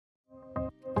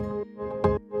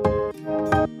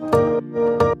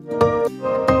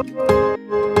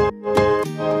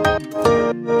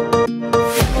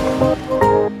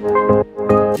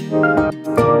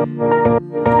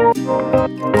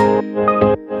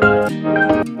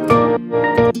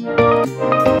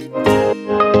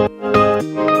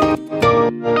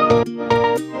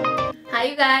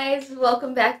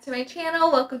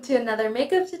welcome to another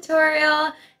makeup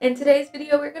tutorial. In today's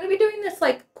video, we're going to be doing this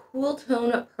like cool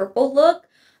tone purple look.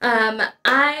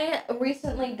 I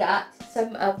recently got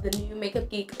some of the new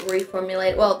MakeupGeek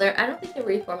reformulated, well, I don't think they're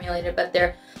reformulated, but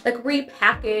they're like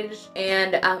repackaged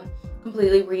and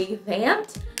completely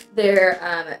revamped.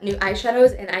 They're new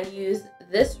eyeshadows, and I use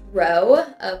this row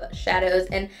of shadows.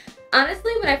 And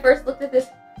honestly, when I first looked at this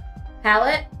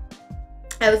palette,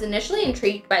 I was initially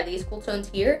intrigued by these cool tones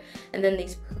here and then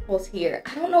these purples here.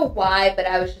 I don't know why, but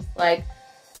I was just like,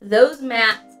 those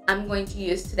mattes I'm going to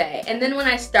use today. And then when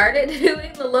I started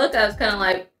doing the look, I was kind of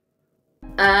like,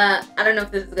 I don't know if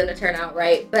this is going to turn out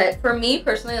right. But for me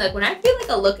personally, like when I feel like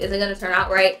a look isn't going to turn out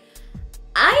right,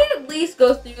 I at least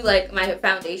go through like my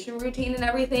foundation routine and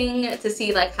everything to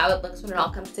see like how it looks when it all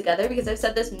comes together, because I've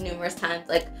said this numerous times.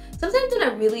 Like sometimes when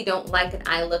I really don't like an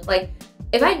eye look, like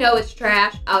if I know it's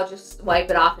trash, I'll just wipe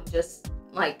it off and just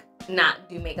like not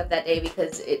do makeup that day,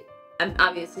 because I'm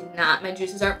obviously not, my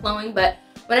juices aren't flowing. But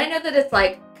when I know that it's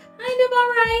like kind of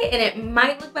alright and it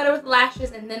might look better with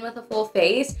lashes and then with a full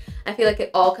face, I feel like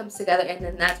it all comes together, and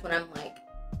then that's when I'm like,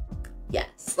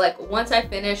 yes. Like once I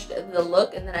finished the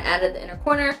look and then I added the inner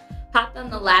corner, popped on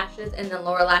the lashes and then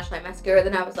lower lash line mascara,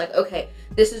 then I was like, okay,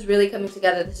 this is really coming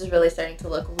together. This is really starting to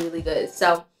look really good.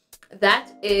 So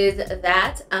that is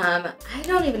that. I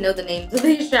don't even know the names of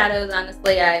these shadows,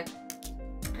 honestly. I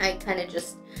kind of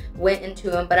just went into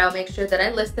them, but I'll make sure that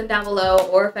I list them down below,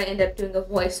 or if I end up doing a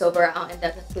voiceover, I'll end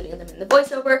up including them in the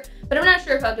voiceover. But I'm not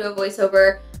sure if I'll do a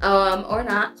voiceover or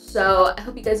not, so I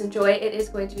hope you guys enjoy. It is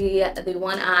going to be the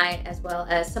one eye as well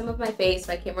as some of my face.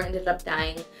 My camera ended up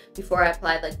dying before I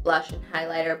applied like blush and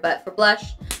highlighter, but for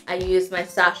blush, I used my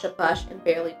Sasha Blush and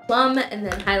Barely Plum, and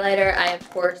then highlighter, I of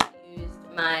course used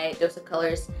my Dose of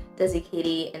Colors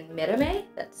Decay and Mirame.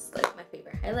 That's like my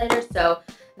favorite highlighter. So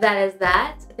that is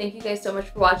that. Thank you guys so much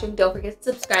for watching. Don't forget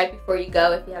to subscribe before you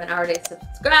go if you haven't already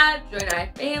subscribed. Join our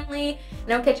family,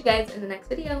 and I'll catch you guys in the next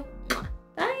video.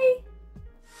 Bye.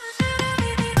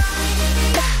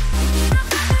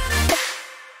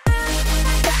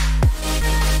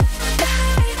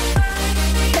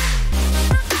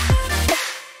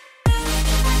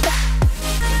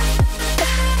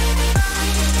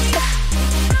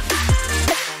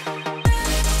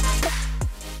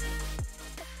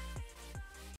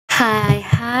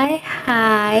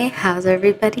 Hi, how's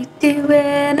everybody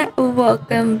doing?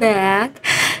 Welcome back.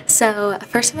 So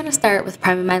first I'm going to start with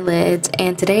priming my lids,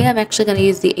 and today I'm actually going to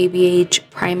use the ABH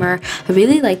primer. I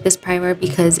really like this primer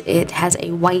because it has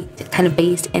a white kind of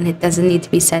base and it doesn't need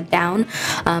to be set down.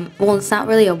 Well, it's not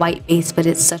really a white base, but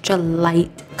it's such a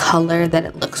light color that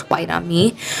it looks white on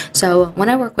me. So when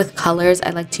I work with colors,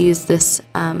 I like to use this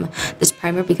this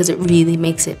primer because it really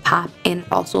makes it pop and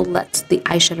also lets the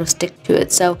eyeshadow stick to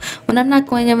it. So when I'm not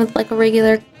going in with like a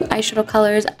regular eyeshadow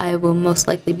colors, I will most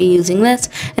likely be using this,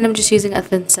 and I'm just using a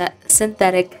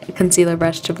synthetic concealer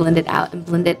brush to blend it out and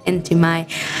blend it into my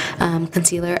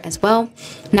concealer as well.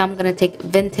 Now I'm going to take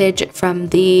Vintage from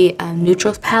the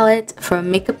Neutrals palette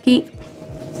from MakeupGeek.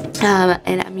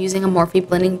 And I'm using a Morphe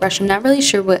blending brush. I'm not really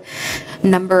sure what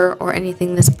number or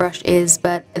anything this brush is,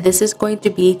 but this is going to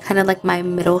be kind of like my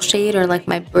middle shade, or like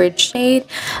my bridge shade.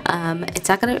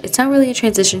 It's not really a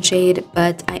transition shade,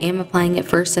 but I am applying it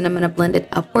first and I'm going to blend it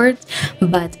upwards,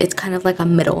 but it's kind of like a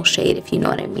middle shade, if you know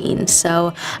what I mean.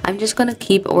 So I'm just going to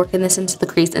keep working this into the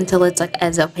crease until it's like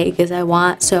as opaque as I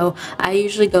want. So I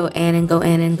usually go in and go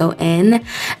in and go in.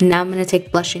 Now I'm going to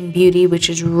take Blushing Beauty, which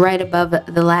is right above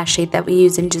the last shade that we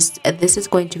used, and just this is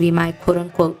going to be my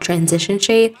quote-unquote transition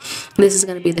shade. This is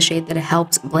going to be the shade that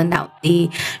helps blend out the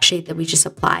shade that we just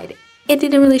applied. It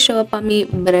didn't really show up on me,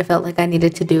 but I felt like I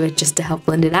needed to do it just to help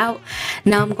blend it out.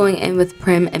 Now I'm going in with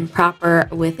Prim and Proper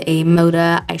with a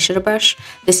Moda eyeshadow brush.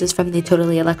 This is from the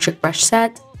Totally Electric brush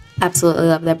set. Absolutely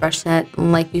love that brush set.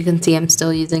 Like you can see, I'm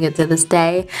still using it to this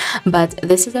day. But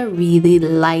this is a really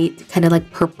light, kind of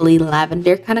like purpley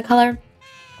lavender kind of color.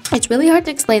 It's really hard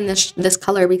to explain this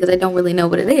color because I don't really know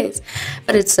what it is,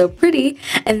 but it's so pretty.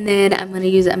 And then I'm going to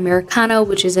use Americano,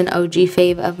 which is an OG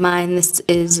fave of mine. This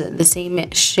is the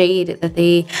same shade that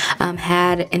they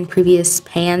had in previous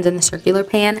pans in the circular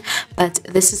pan, but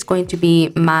this is going to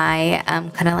be my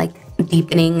kind of like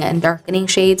deepening and darkening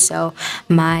shade, so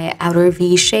my outer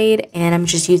V shade. And I'm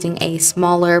just using a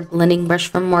smaller blending brush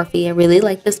from Morphe. I really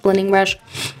like this blending brush.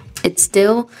 It's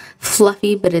still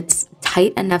fluffy, but it's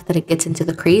tight enough that it gets into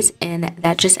the crease, and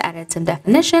that just added some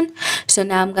definition. So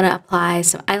now I'm going to apply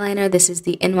some eyeliner. This is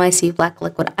the NYC Black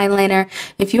Liquid Eyeliner.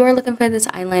 If you are looking for this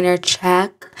eyeliner,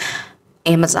 check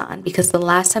Amazon, because the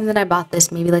last time that I bought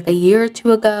this, maybe like a year or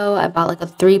two ago, I bought like a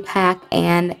 3-pack,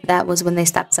 and that was when they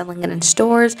stopped selling it in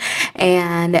stores,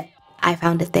 and I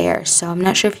found it there. So I'm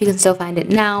not sure if you can still find it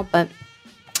now, but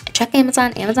check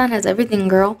Amazon. Amazon has everything,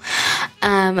 girl.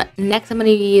 Next, I'm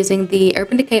going to be using the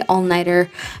Urban Decay All Nighter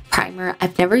Primer.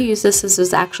 I've never used this. This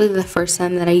was actually the first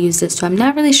time that I used it, so I'm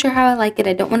not really sure how I like it.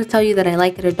 I don't want to tell you that I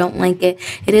like it or don't like it.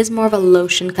 It is more of a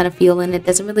lotion kind of feel, and it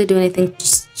doesn't really do anything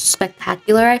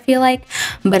spectacular, I feel like,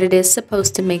 but it is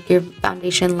supposed to make your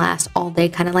foundation last all day,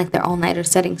 kind of like their All Nighter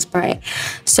setting spray.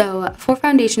 So for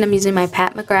foundation, I'm using my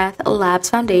Pat McGrath Labs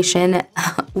foundation.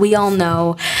 We all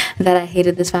know that I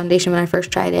hated this foundation when I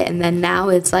first tried it, and then now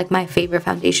it's like my favorite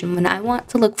foundation. When I want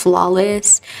to look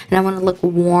flawless and I want to look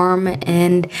warm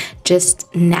and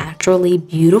just naturally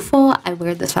beautiful, I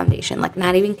wear this foundation. Like,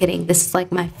 not even kidding, this is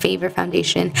like my favorite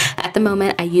foundation at the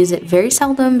moment. I use it very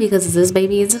seldom because this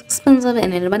baby is expensive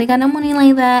and anybody got no money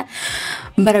like that,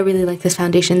 but I really like this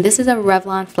foundation. This is a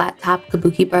Revlon flat top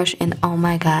kabuki brush, and oh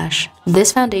my gosh,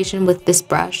 this foundation with this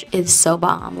brush is so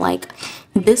bomb. Like,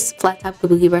 this flat top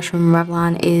kabuki brush from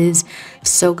Revlon is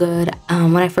so good.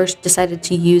 When I first decided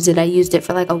to use it, I used it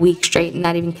for like a week straight,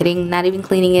 not even kidding, not even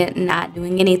cleaning it, not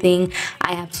doing anything.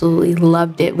 I absolutely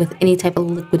loved it with any type of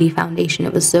liquidy foundation.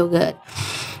 It was so good.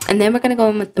 And then we're going to go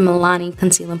in with the Milani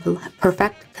Conceal and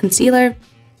Perfect Concealer.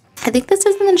 I think this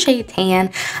is in the shade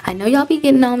Tan. I know y'all be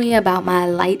getting on me about my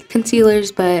light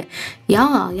concealers, but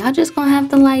y'all just gonna have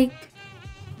to like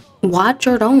watch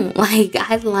or don't. Like,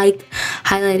 I like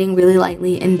highlighting really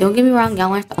lightly, and don't get me wrong,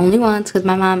 y'all aren't the only ones, because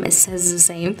my mom says the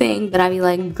same thing, but I be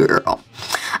like, girl.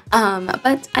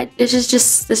 But this is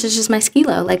just my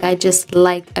skilo. Like, I just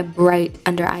like a bright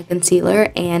under eye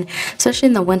concealer, and especially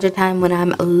in the wintertime when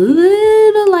I'm a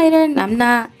little lighter and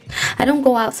I don't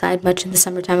go outside much in the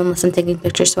summertime unless I'm taking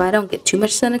pictures, so I don't get too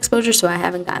much sun exposure, so I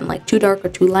haven't gotten like too dark or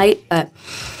too light, but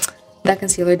that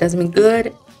concealer does me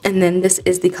good. And then this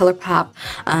is the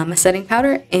Colourpop setting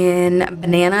powder in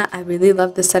Banana. I really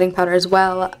love this setting powder as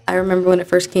well. I remember when it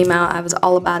first came out, I was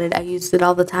all about it. I used it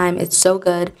all the time. It's so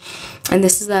good. And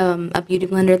this is a beauty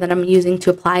blender that I'm using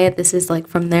to apply it. This is like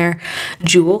from their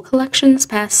Jewel collection this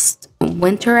past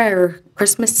winter or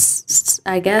Christmas,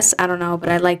 I guess. I don't know, but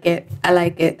I like it. I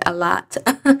like it a lot.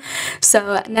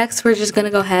 So next, we're just going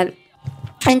to go ahead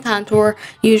and contour.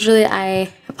 Usually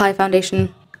I apply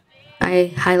foundation,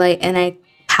 I highlight, and I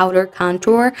powder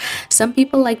contour. Some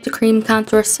people like to cream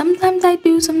contour. Sometimes I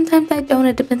do, sometimes I don't.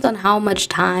 It depends on how much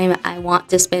time I want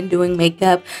to spend doing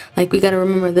makeup. Like, we gotta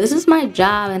remember, this is my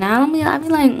job, and I be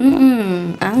like,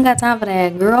 I don't got time for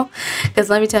that, girl. Because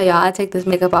let me tell y'all, I take this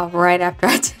makeup off right after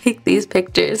I take these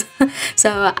pictures.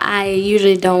 So I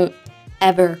usually don't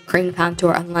ever cream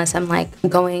contour unless I'm like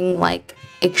going like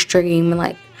extreme,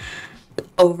 like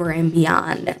over and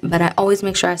beyond, but I always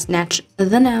make sure I snatch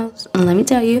the nose, and let me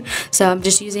tell you. So I'm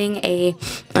just using a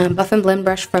buff and blend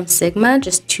brush from Sigma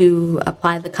just to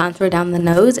apply the contour down the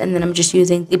nose, and then I'm just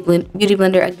using the beauty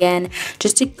blender again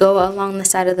just to go along the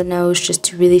side of the nose, just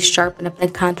to really sharpen up the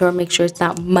contour, make sure it's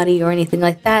not muddy or anything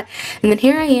like that. And then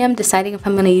here I am deciding if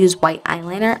I'm going to use white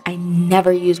eyeliner. I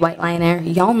never use white liner,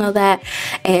 y'all know that,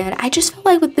 and I just felt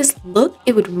like with this look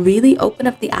it would really open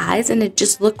up the eyes and it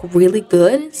just looked really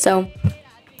good. So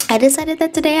I decided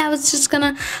that today I was just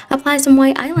gonna apply some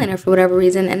white eyeliner for whatever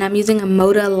reason, and I'm using a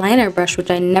Moda liner brush,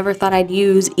 which I never thought I'd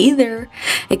use either.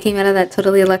 It came out of that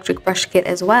Totally Electric brush kit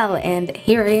as well, and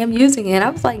here I am using it. I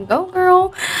was like, go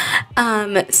girl.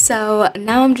 So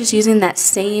now I'm just using that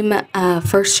same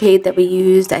first shade that we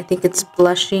used. I think it's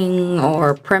Blushing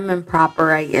or Prim and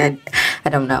Proper. I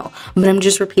don't know, but I'm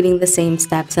just repeating the same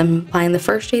steps. I'm applying the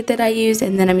first shade that I used,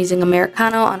 and then I'm using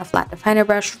Americano on a flat definer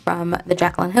brush from the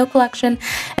Jaclyn Hill collection,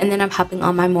 and then I'm popping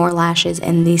on my more lashes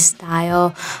in the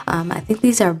style. I think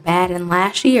these are Bad and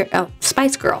Lashy, or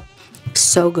Spice Girl.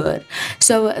 So good.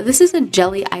 So this is a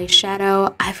jelly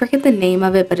eyeshadow. I forget the name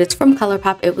of it, but it's from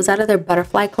Colourpop. It was out of their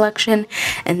Butterfly collection,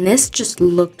 and this just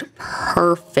looked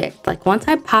perfect. Like, once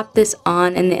I popped this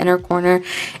on in the inner corner,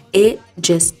 it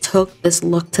just took this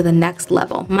look to the next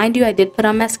level. Mind you, I did put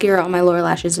on mascara on my lower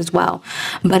lashes as well,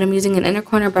 but I'm using an inner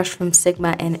corner brush from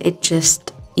Sigma, and it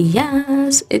just,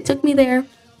 yes, it took me there.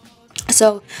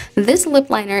 So this lip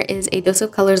liner is a Dose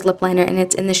of Colors lip liner, and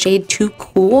it's in the shade Too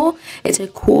Cool. It's a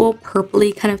cool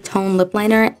purpley kind of tone lip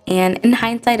liner, and in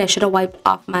hindsight I should have wiped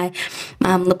off my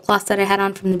lip gloss that I had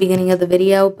on from the beginning of the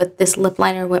video, but this lip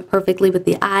liner went perfectly with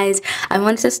the eyes. I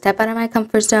wanted to step out of my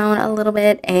comfort zone a little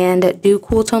bit and do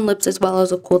cool tone lips as well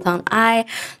as a cool tone eye,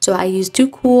 so I used Too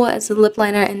Cool as the lip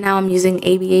liner, and now I'm using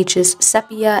ABH's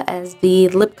Sepia as the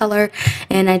lip color,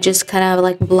 and I just kind of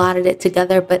like blotted it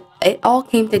together, but it all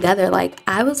came together. Like,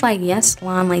 I was like, yes,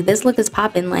 Lon, like, this look is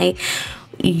popping. Like,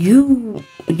 you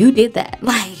did that,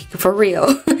 like, for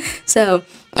real. So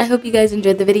I hope you guys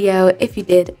enjoyed the video. If you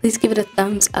did, please give it a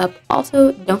thumbs up.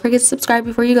 Also, don't forget to subscribe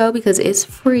before you go because it's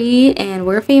free and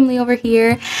we're a family over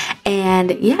here.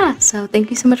 And yeah, so thank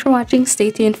you so much for watching.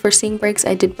 Stay tuned for Sing Breaks.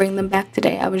 I did bring them back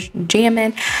today. I was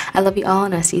jamming. I love you all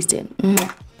and I'll see you soon.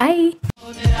 Bye.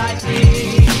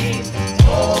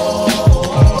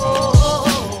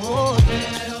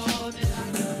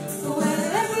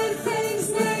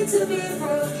 To be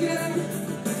broken,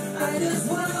 I just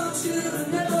want you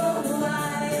to know who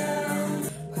I am.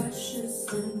 Precious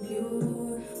and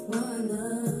pure, one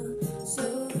love,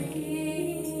 so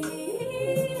real.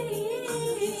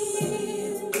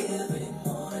 Every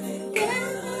morning,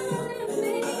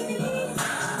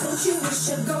 don't you wish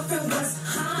your girlfriend was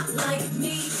hot like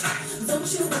me?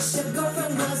 Don't you wish your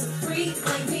girlfriend was a freak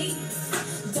like me?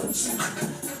 Don't you?